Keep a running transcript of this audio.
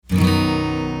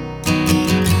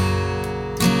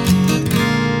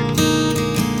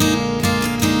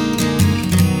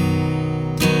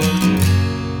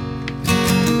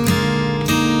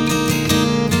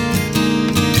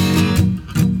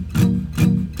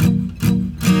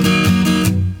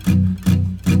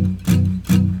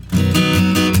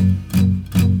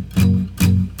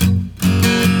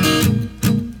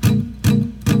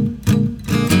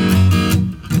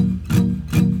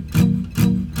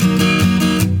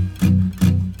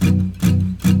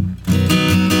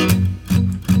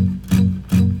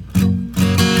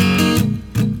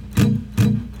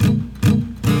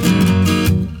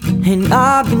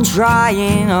I've been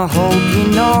trying, I hope you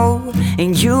know,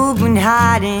 and you've been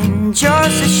hiding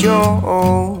just to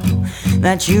show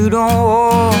that you don't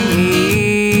want me.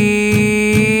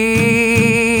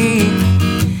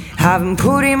 I've been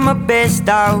putting my best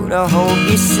out, I hope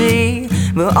you see,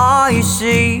 but all you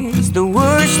see is the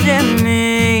worst in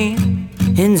me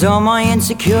and all my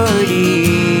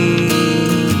insecurities.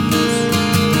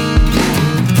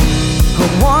 I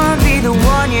wanna be the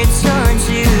one you turn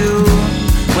to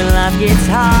when life gets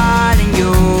hard and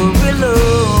you're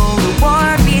alone. I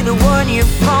wanna be the one you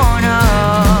phone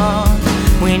up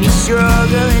when you're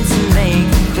struggling to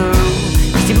make it through.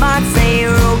 'Cause you might say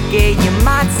you're okay, you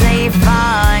might say you're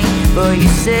fine, but you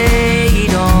say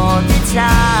it all the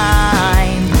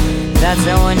time. That's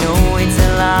how I know it's a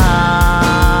lie.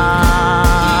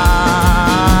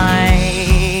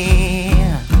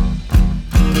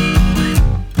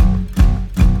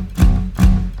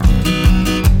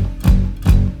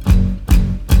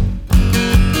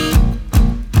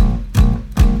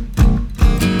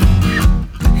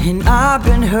 And I've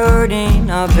been hurting,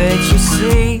 I bet you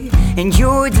see, and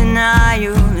your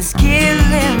denial is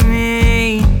killing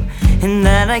me, and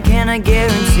that I cannot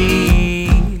guarantee.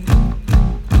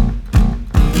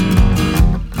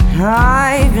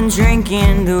 I've been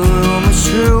drinking, the rumor's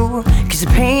true, 'cause I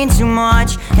pain too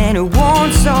much and it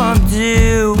won't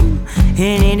subdue,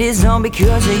 and it is all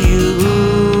because of you.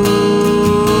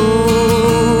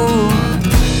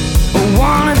 I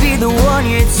wanna be the one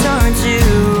you turn to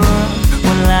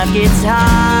when life gets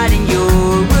hard and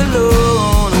you're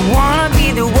alone. I wanna be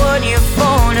the one you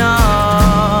phone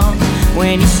up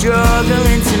when you're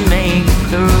struggling to make it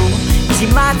through. 'Cause you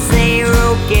might say you're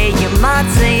okay, you might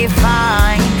say you're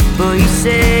fine, but you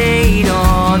say it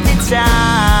all the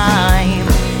time.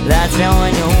 That's how I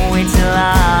know it's a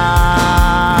lie.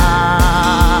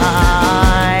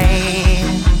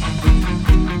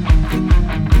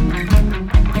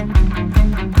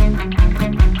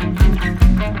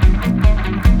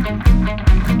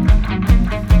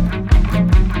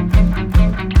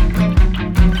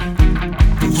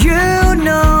 You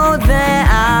know that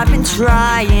I've been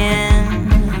trying,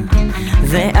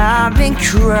 that I've been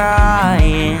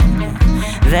crying,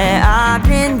 that I've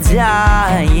been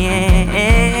dying.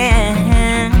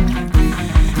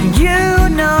 You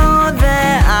know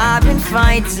that I've been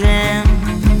fighting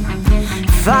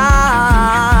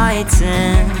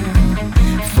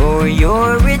for your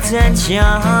attention.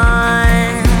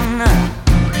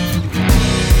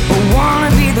 I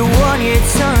wanna be the one you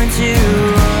turn to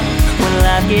when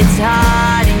life gets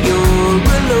hard and you're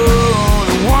alone.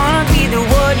 I wanna be the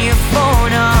one you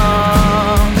phone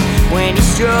up when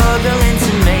you're struggling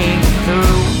to make it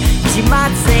through. 'Cause you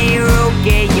might say you're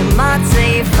okay, you might say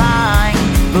you're fine,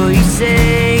 but you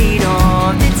say it all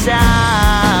the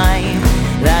time.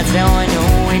 That's how I know